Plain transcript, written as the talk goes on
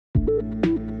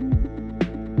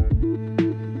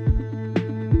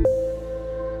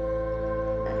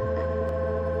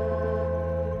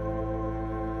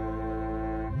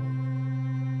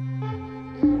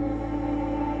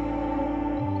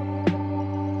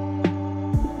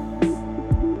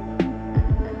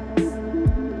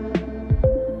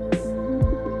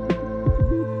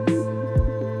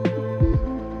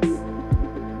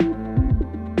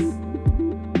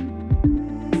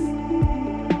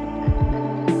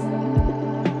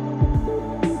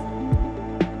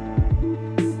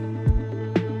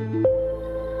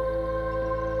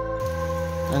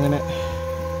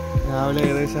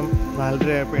ഏകദേശം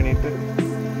 4:30 ആയപ്പോൾ എണീറ്റ്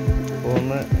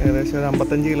പോകുന്ന ഏകദേശം ഒരു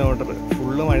 55 കിലോമീറ്റർ.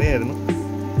 ഫുള്ള് മഴയായിരുന്നു.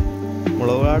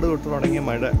 മുളകാട് തൊട്ട് തുടങ്ങിയ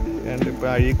മഴ. ഇപ്പോൾ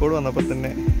അഴീക്കോട് വന്നപ്പോൾ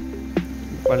തന്നെ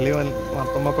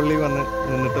മർത്തോമ പള്ളി വന്ന്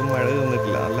നിന്നിട്ടും മഴ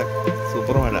നിന്നിട്ടില്ല. നല്ല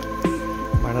സൂപ്പർ മഴ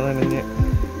നനഞ്ഞ്.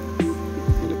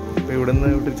 ഇപ്പോൾ ഇവിടുന്ന്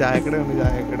ഒരു ചായക്കടയുണ്ട്,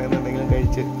 ചായക്കടയിൽ നിന്ന് എന്തെങ്കിലും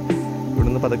കഴിച്ച്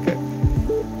ഇവിടുന്ന് പതുക്കെ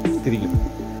തിരിക്കും.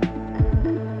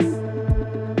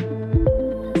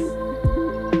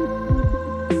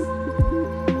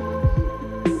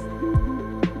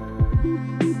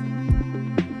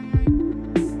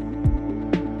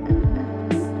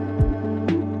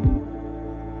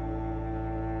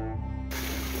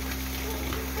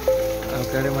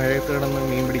 ആൾക്കാർ മഴയത്ത് കിടന്ന്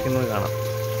മീൻ പിടിക്കുന്നത് കാണാം.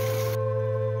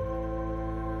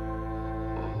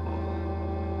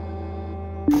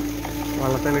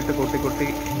 വള്ളത്തിലിട്ട് കൊട്ടി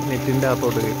നെറ്റിൻ്റെ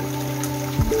അകത്തോട്ട് കയറ്റും.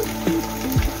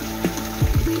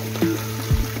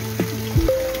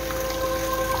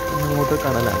 അങ്ങോട്ട്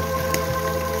കടലാണ്.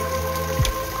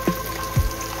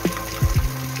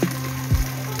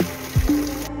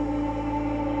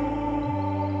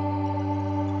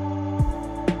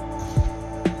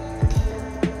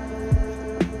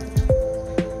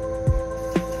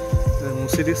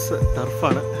 മുസിരിസ്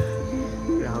ടർഫാണ്.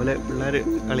 രാവിലെ പിള്ളേർ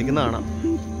കളിക്കുന്ന കാണാം.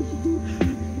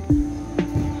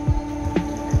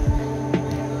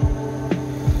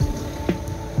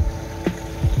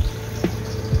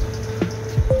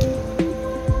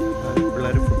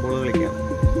 പിള്ളേർ ഫുട്ബോൾ കളിക്കാം.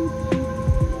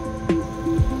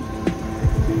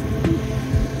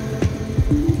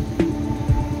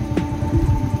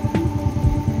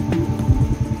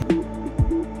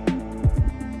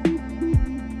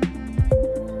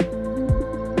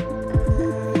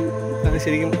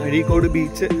 ശരിക്കും അഴീക്കോട്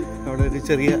ബീച്ച്, അവിടെ ഒരു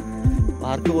ചെറിയ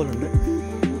പാർക്ക് പോലുണ്ട്.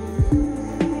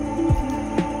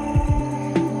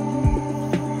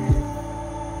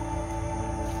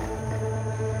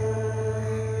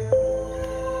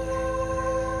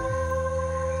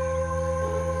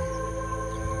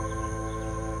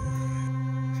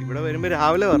 ഇവിടെ വരുമ്പോൾ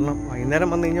രാവിലെ വരണം.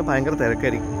 വൈകുന്നേരം വന്നു കഴിഞ്ഞാൽ ഭയങ്കര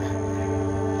തിരക്കായിരിക്കും.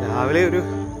 രാവിലെ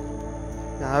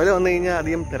വന്നു കഴിഞ്ഞാൽ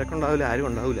അധികം തിരക്കുണ്ടാവില്ല, ആരും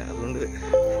ഉണ്ടാവില്ല. അതുകൊണ്ട്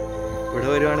ഇവിടെ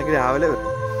വരുവാണെങ്കിൽ രാവിലെ വരും.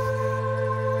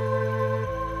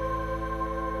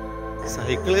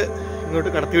 സൈക്കിള് ഇങ്ങോട്ട്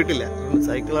കടത്തി വിട്ടില്ല.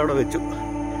 സൈക്കിൾ അവിടെ വെച്ചു,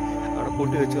 അവിടെ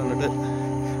കൂട്ടി വെച്ച് വന്നിട്ട്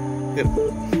കയറും.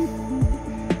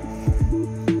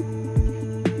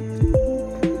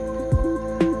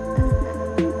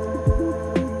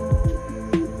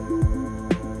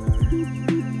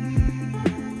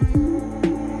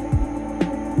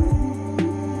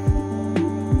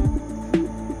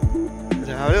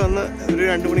 രാവിലെ വന്ന് ഒരു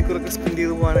 2 മണിക്കൂറൊക്കെ സ്പെൻഡ്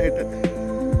ചെയ്ത് പോകാനായിട്ട്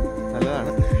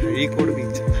നല്ലതാണ് അഴീക്കോട്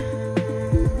ബീച്ച്.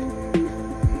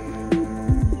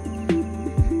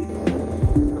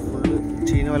 ഫുള്ള്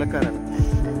ചീനവലക്കാരാണ്.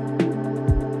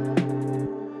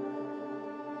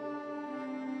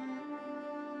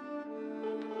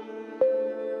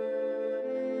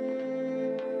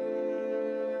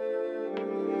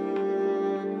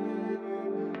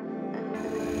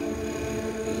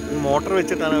 മോട്ടർ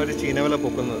വെച്ചിട്ടാണ് അവർ ചീനവല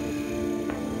പൊക്കുന്നത്.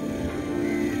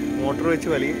 മോട്ടർ വെച്ച്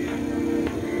വലിയും,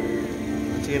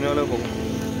 ചീനവല പോകും.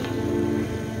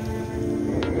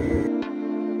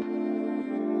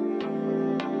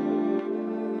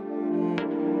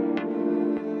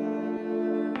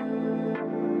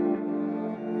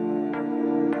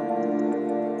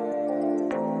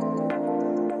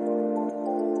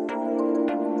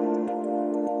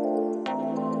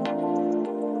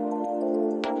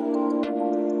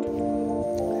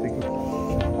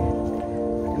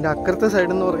 എൻ്റെ അക്കരത്തെ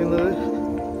സൈഡ് എന്ന് പറയുന്നത്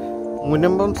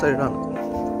മുനമ്പം സൈഡാണ്.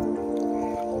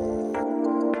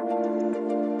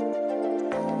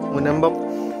 മുനമ്പം,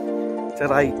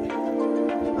 ചെറായി,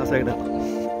 ആ സൈഡാണ്.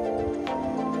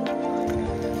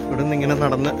 ഇവിടെ നിന്ന് ഇങ്ങനെ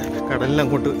നടന്ന്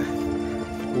കടലിലങ്ങോട്ട്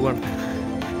പോവാണ്.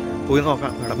 പോയി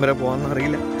നോക്കാം. ഇടം വരെ പോകാമെന്ന്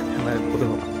അറിയില്ല, എന്നാലും പോയി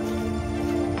നോക്കാം.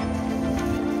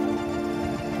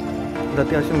 ഇത്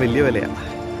അത്യാവശ്യം വലിയ വിലയാണ്.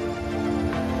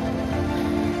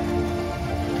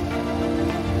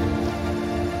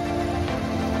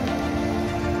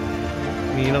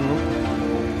 മീനൊന്നും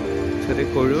ചെറിയ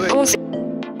കൊഴുവ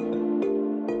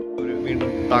ഒരു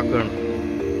വീണ്ടും താക്കുകയാണ്.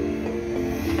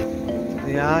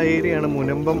 ആ ഏരിയയാണ്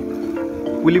മുനമ്പം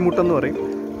പുലിമുട്ടെന്ന് പറയും.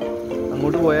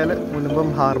 അങ്ങോട്ട് പോയാൽ മുനമ്പം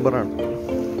ഹാർബറാണ്.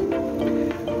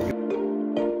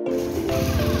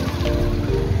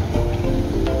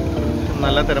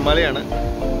 നല്ല തിരമാലയാണ്.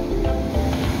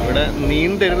 ഇവിടെ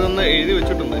നീന്തരുതെന്ന് എഴുതി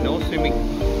വെച്ചിട്ടുണ്ട്, നോ സ്വിമ്മിങ്.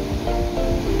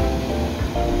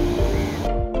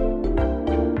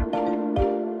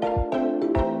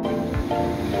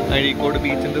 അഴീക്കോട്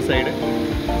ബീച്ചിൻ്റെ സൈഡ്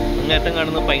അങ്ങേറ്റം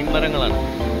കാണുന്ന പൈൻ മരങ്ങളാണ്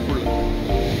ഫുള്ള്.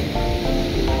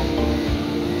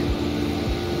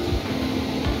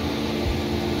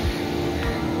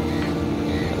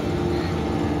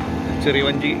 ചെറിയ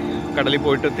വഞ്ചി കടലിൽ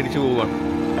പോയിട്ട് തിരിച്ചു പോവുകയാണ്.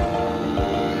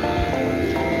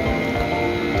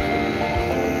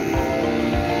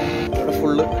 ഇവിടെ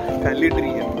ഫുള്ള്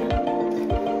കല്ലിട്ടിരിക്കുകയാണ്.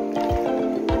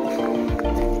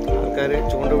 ആൾക്കാർ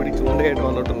ചൂണ്ടയായിട്ട്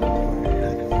വന്നിട്ടുണ്ട്.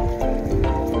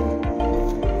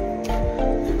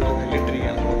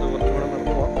 കല്ലിട്ടിരിക്കുകയാണ്. നമുക്ക് കുറച്ചുകൂടെ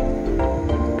നടന്നു പോവാം.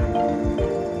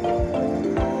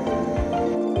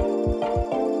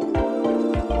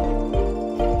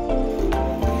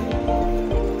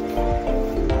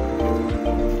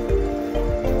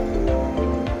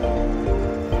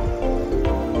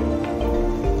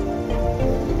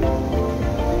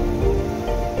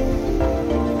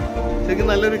 ശരിക്കും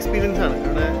നല്ലൊരു എക്സ്പീരിയൻസ് ആണ്.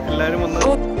 ഇവിടെ എല്ലാവരും വന്ന്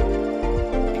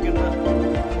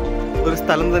ഒരു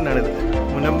സ്ഥലം തന്നെയാണിത്.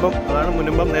 മുനമ്പം, അതാണ്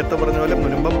മുനമ്പം. നേരത്തെ പറഞ്ഞ പോലെ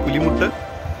മുനമ്പം പുലിമുട്ട്.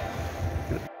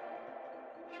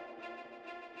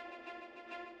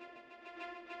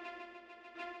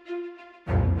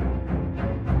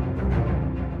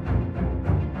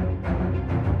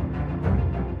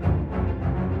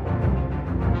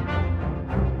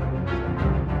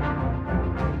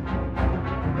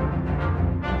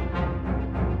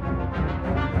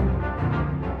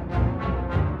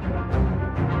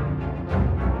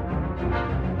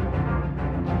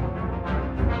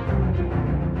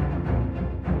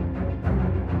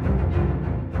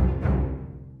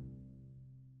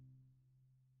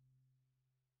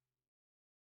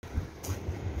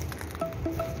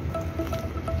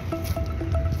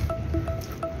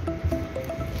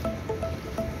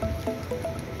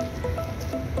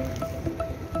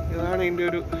 ഇതാണ് ഇതിൻ്റെ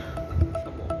ഒരു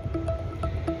സംഭവം.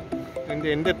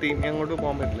 എൻ്റെ ടീം അങ്ങോട്ട്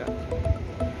പോകാൻ പറ്റില്ല.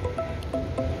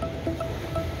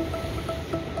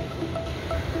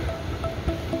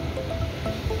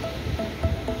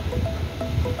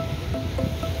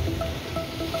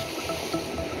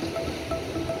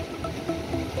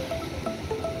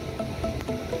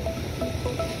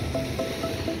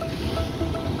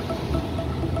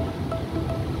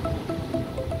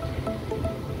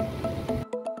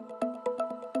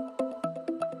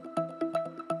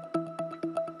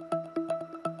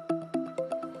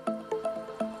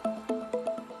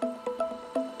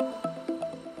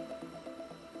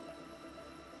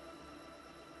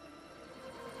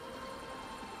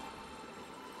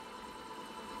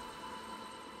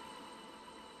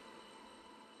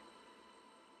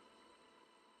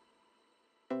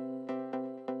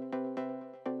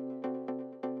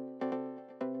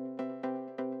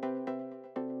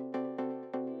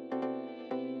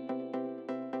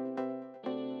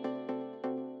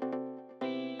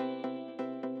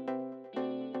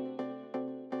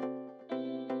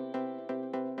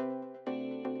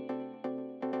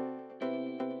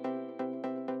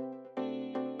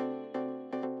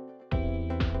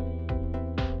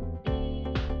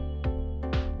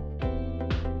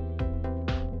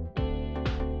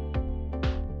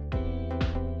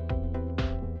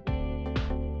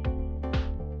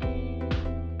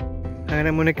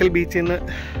 അങ്ങനെ മുനക്കൽ ബീച്ചിൽ നിന്ന്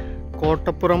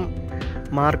കോട്ടപ്പുറം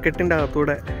മാർക്കറ്റിൻ്റെ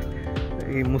അകത്തൂടെ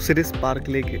ഈ മുസിരിസ്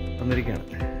പാർക്കിലേക്ക് വന്നിരിക്കുകയാണ്.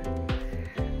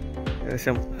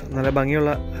 ഏകദേശം നല്ല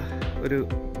ഭംഗിയുള്ള ഒരു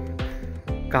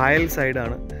കായൽ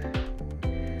സൈഡാണ്.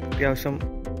 അത്യാവശ്യം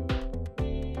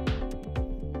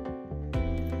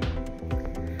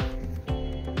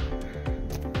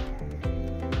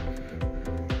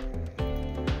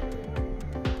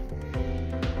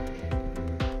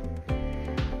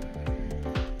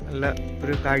നല്ല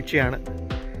ഒരു കാഴ്ചയാണ്.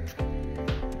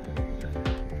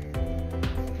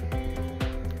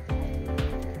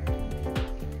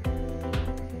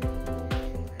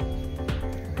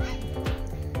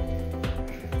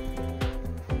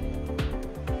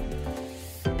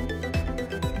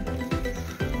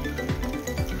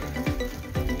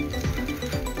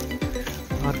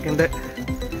 പാർക്കിൻ്റെ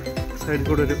സൈഡിൽ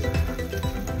കൂടെ ഒരു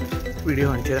വീഡിയോ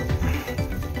കാണിച്ചു തരാം.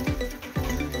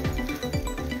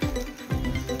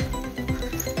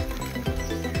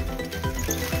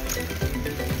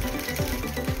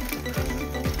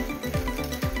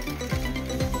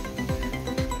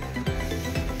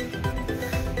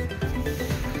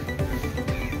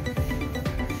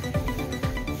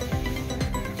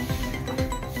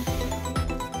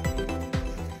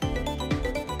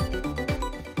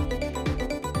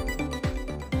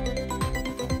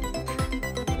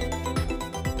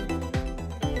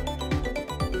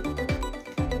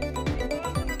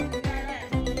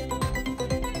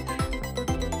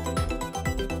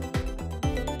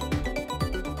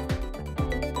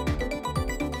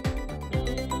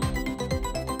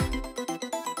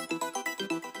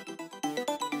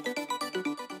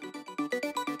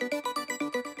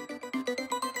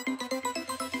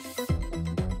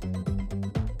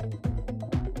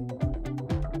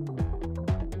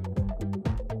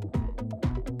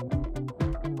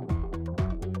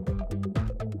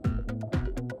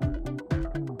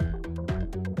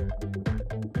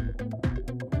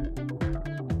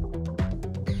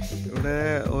 ഇവിടെ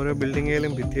ഓരോ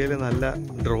ബിൽഡിങ്ങിലും ഭിത്തിയിലും നല്ല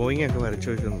ഡ്രോയിങ് ഒക്കെ വരച്ചു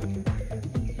വെച്ചിട്ടുണ്ട്.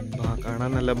 കാണാൻ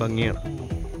നല്ല ഭംഗിയാണ്.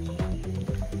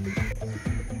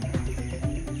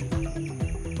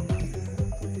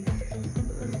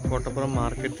 കോട്ടപ്പുറം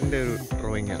മാർക്കറ്റിൻ്റെ ഒരു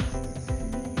ഡ്രോയിങ്ങാണ്.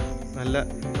 നല്ല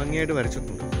ഭംഗിയായിട്ട്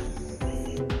വരച്ചിട്ടുണ്ട്.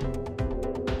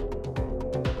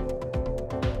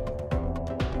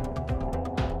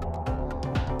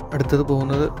 അടുത്തത്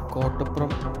പോകുന്നത്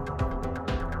കോട്ടപ്പുറം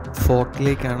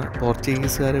ഫോർട്ടിലേക്കാണ്.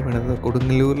 പോർച്ചുഗീസുകാർ പണിത്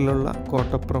കൊടുങ്ങല്ലൂരിലുള്ള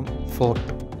കോട്ടപ്പുറം ഫോർട്ട്.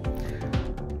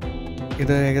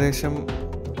 ഇത് ഏകദേശം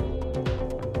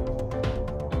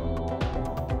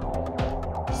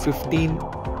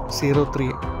 1503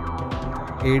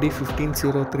 AD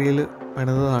 1503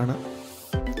 പണിതതാണ്.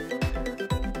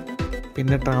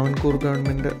 പിന്നെ ട്രാവൻകൂർ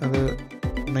ഗവൺമെൻറ് അത്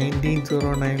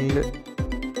 1909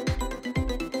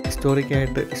 ഹിസ്റ്റോറിക്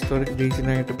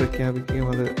റീജിയനായിട്ട് പ്രഖ്യാപിക്കുകയും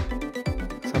അത്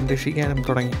സംരക്ഷിക്കാനും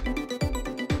തുടങ്ങി.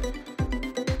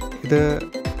 ഇത്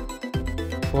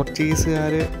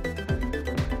പോർച്ചുഗീസുകാർ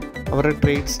അവരുടെ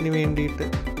ട്രേഡ്സിന് വേണ്ടിയിട്ട്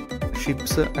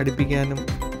ഷിപ്സ് അടുപ്പിക്കാനും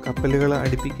കപ്പലുകൾ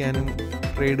അടുപ്പിക്കാനും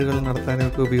ട്രേഡുകൾ നടത്താനും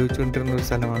ഒക്കെ ഉപയോഗിച്ചുകൊണ്ടിരുന്ന ഒരു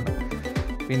സ്ഥലമാണ്.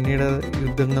 പിന്നീട്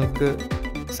യുദ്ധങ്ങൾക്ക്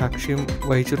സാക്ഷ്യം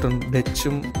വഹിച്ചിട്ടുണ്ട്.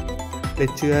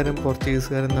 ഡച്ചുകാരും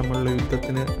പോർച്ചുഗീസുകാരും തമ്മിലുള്ള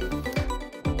യുദ്ധത്തിന്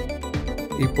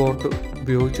ഈ പോർട്ട്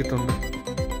ഉപയോഗിച്ചിട്ടുണ്ട്.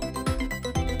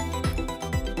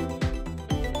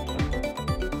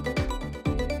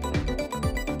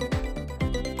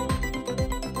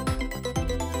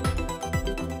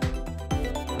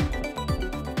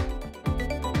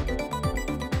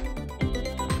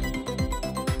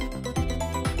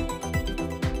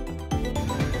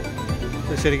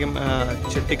 ശരിക്കും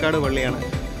ചെട്ടിക്കാട് പള്ളിയാണ്.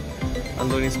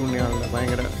 അന്തോണീസ് പുണ്യാളൻ്റെ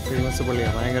ഭയങ്കര ഫേമസ്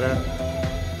പള്ളിയാണ്. ഭയങ്കര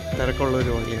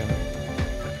തിരക്കുള്ളൊരു പള്ളിയാണ്.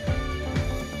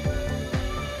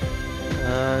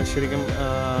 ശരിക്കും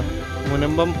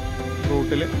മുനമ്പം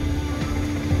റൂട്ടിൽ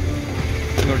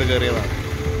ഇങ്ങോട്ട് കയറിയതാണ്.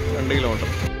 2 കിലോമീറ്റർ.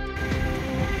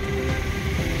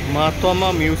 മാർത്തോമ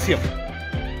മ്യൂസിയം.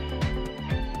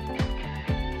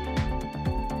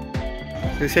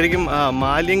 ശരിക്കും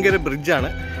മാലിയങ്കര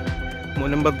ബ്രിഡ്ജാണ്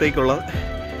മുനമ്പത്തേക്കുള്ളത്.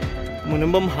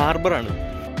 മുനമ്പം ഹാർബറാണ്.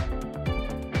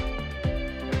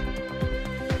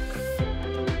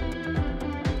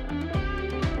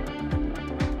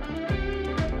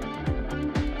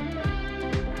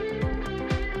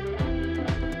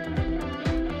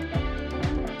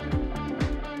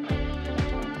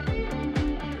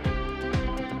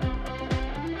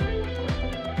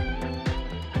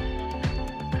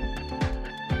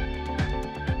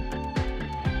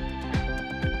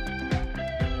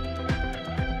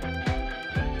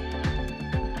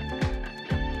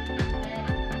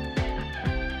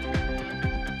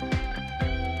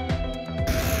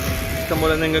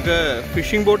 ഇഷ്ടംപോലെ നിങ്ങൾക്ക്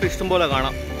ഫിഷിംഗ് ബോട്ട് ഇഷ്ടംപോലെ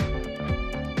കാണാം.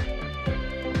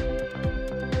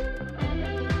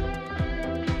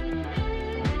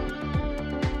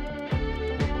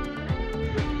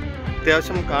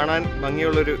 അത്യാവശ്യം കാണാൻ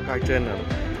ഭംഗിയുള്ളൊരു കാഴ്ച തന്നെയാണ്.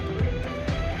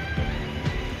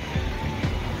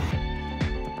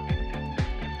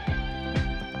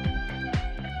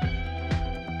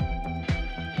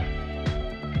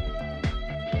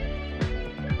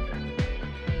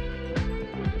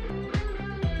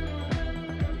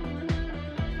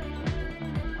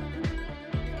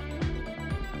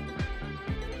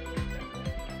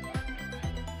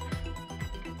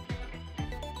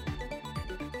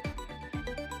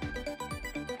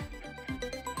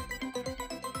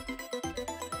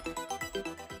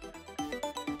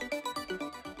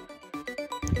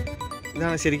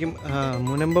 ഇതാണ് ശരിക്കും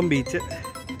മുനമ്പം ബീച്ച്.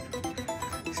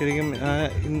 ശരിക്കും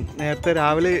നേരത്തെ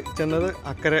രാവിലെ ചെന്നത്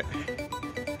അക്കരെ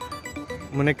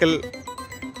മുനക്കൽ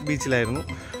ബീച്ചിലായിരുന്നു.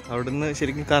 അവിടുന്ന്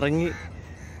ശരിക്കും കറങ്ങി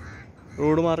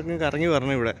റോഡ് മാർഗം കറങ്ങി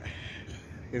വരണം ഇവിടെ.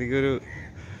 എനിക്കൊരു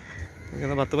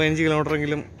 10-15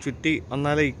 കിലോമീറ്ററെങ്കിലും ചുറ്റി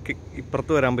വന്നാലേ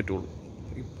ഇപ്പുറത്ത് വരാൻ പറ്റുള്ളൂ.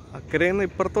 അക്കരയിൽ നിന്ന്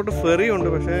ഇപ്പുറത്തോട്ട് ഫെറി ഉണ്ട്,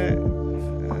 പക്ഷേ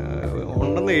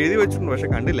ഉണ്ടെന്ന് എഴുതി വെച്ചിട്ടുണ്ട്,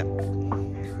 പക്ഷെ കണ്ടില്ല.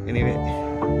 എനിവേ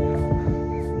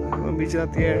ബീച്ചിൽ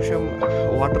അത്യാവശ്യം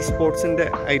വാട്ടർ സ്പോർട്സിൻ്റെ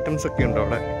ഐറ്റംസ് ഒക്കെ ഉണ്ട്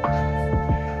അവിടെ.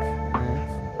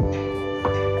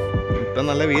 ഇപ്പം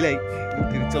നല്ല വെയിലായി.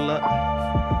 തിരിച്ചുള്ള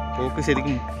പോക്ക്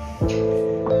ശരിക്കും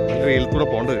നല്ല വെയിലത്തൂടെ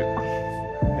പോകേണ്ടി വരും.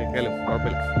 കേൾക്കാലും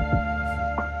കുഴപ്പമില്ല.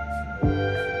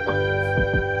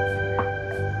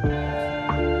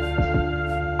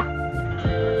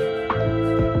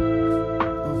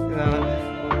 ഇതാണ്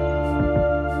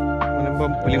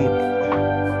മുനമ്പം പുലിമുട്ട്.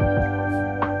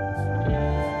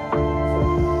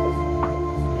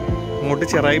 അങ്ങോട്ട്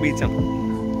ചെറായി ബീച്ചാണ്.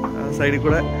 സൈഡിൽ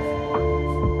കൂടെ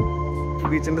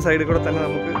ബീച്ചിൻ്റെ സൈഡിൽ കൂടെ തന്നെ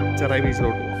നമുക്ക് ചെറായി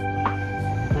ബീച്ചിലോട്ട് പോകാം.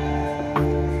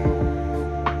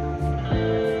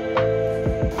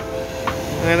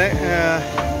 അങ്ങനെ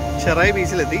ചെറായി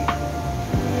ബീച്ചിലെത്തി.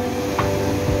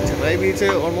 ചെറായി ബീച്ച്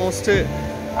ഓൾമോസ്റ്റ്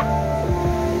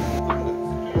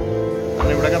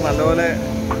ഇവിടെയൊക്കെ നല്ലപോലെ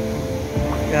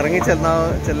ഇറങ്ങി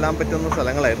ചെല്ലാൻ പറ്റുന്ന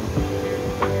സ്ഥലങ്ങളായിരുന്നു.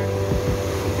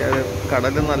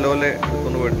 കടലും നല്ലപോലെ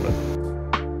കൊണ്ടുപോയിട്ടുണ്ട്.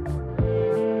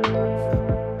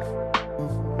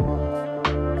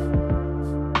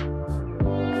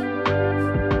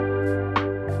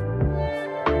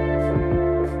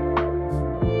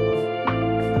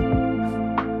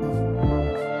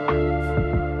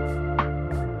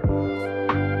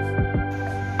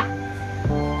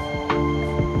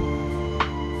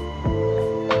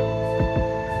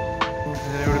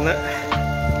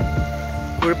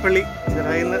 കുഴിപ്പള്ളി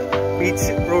ചെറായിന്ന്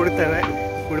ബീച്ച് റോഡിൽ തന്നെ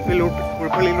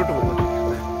കുഴിപ്പള്ളിയിലോട്ട് പോകുന്നത്.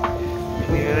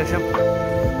 ഏകദേശം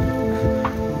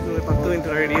 10 മിനിറ്റ്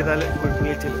റൈഡ് ചെയ്താൽ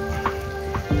കുഴിപ്പള്ളി ചെല്ലും.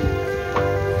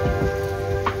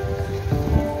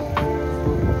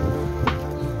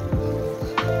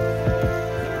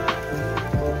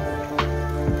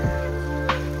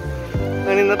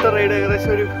 ഞാൻ ഇന്നത്തെ റൈഡ്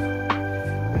ഏകദേശം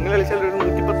നിങ്ങൾ കളിച്ചാൽ ഒരു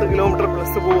 110 കിലോമീറ്റർ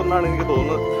പ്ലസ് പോകുമെന്നാണ് എനിക്ക്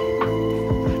തോന്നുന്നത്.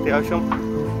 അത്യാവശ്യം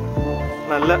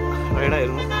നല്ല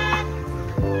റൈഡായിരുന്നു.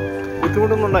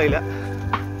 ബുദ്ധിമുട്ടൊന്നും ഉണ്ടായില്ല.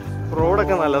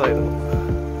 റോഡൊക്കെ നല്ലതായിരുന്നു.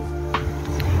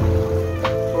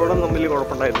 റോഡൊന്നും വലിയ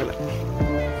കുഴപ്പമുണ്ടായിരുന്നില്ല.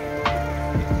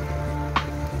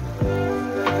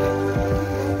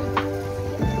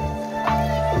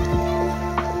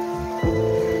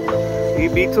 ഈ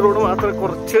ബീച്ച് റോഡ് മാത്രമേ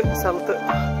കുറച്ച് സ്ഥലത്ത്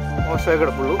മോശമായി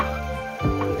കിടപ്പുള്ളൂ.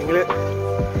 അല്ലെങ്കിൽ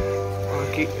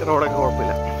ബാക്കി റോഡൊക്കെ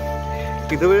കുഴപ്പമില്ല.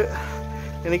 ഇത്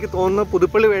എനിക്ക് തോന്നുന്നു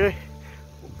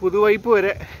പുതുവൈപ്പ്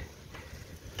വരെ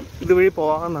ഇതുവഴി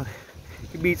പോകാമെന്നാണ്.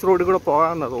 ഈ ബീച്ച് റോഡിൽ കൂടെ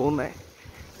പോകാമെന്നാണ് തോന്നുന്നത്.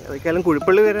 ഏതൊക്കെയാലും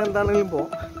കുഴിപ്പള്ളി വരെ എന്താണെങ്കിലും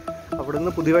പോകാം. അവിടെ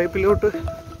നിന്ന് പുതുവൈപ്പിലോട്ട്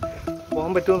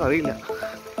പോകാൻ പറ്റുമെന്ന് അറിയില്ല.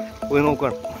 പോയി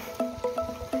നോക്കുകയാണ്.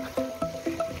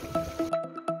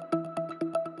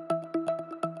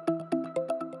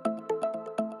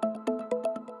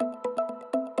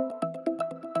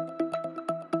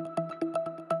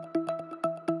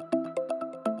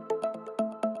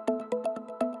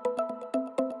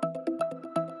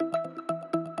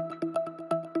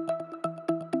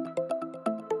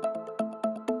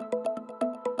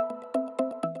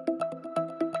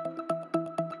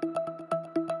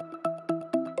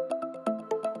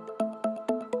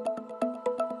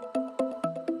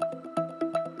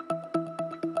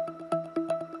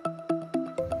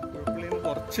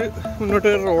 കുറച്ച് മുന്നോട്ട്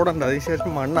ഒരു റോഡുണ്ട്.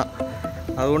 അതിനുശേഷം മണ്ണാണ്.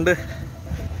 അതുകൊണ്ട്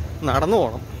നടന്നു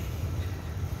പോകണം.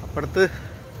 അപ്പുറത്ത്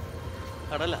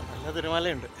കടല, നല്ല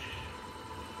തിരമാലയുണ്ട്.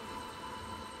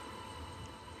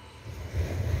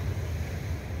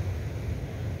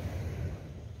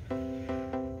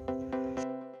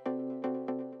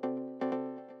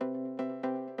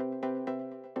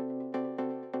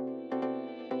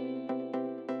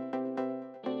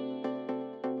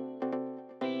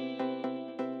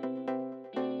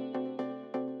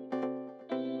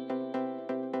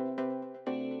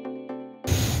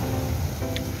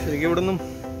 ശരിക്കും ഇവിടുന്നും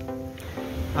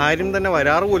ആരും തന്നെ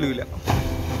വരാറ് പോലുമില്ല.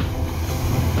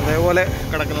 അതേപോലെ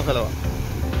കിടക്കുന്ന സ്ഥലമാണ്.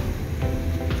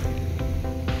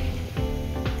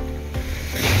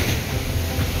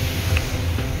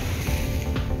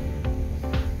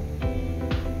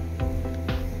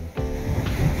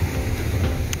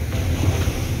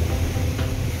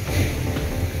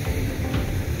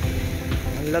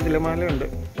 നല്ല തിരമാലയുണ്ട്.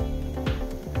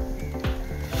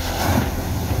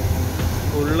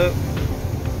 ഫുള്ള്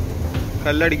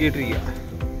കല്ലടിക്കിട്ടിരിക്കുക.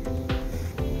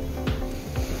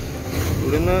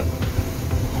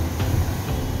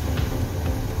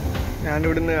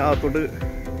 ഞാനിവിടുന്ന് അകത്തോട്ട്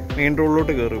മെയിൻ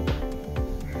റോഡിലോട്ട് കയറും.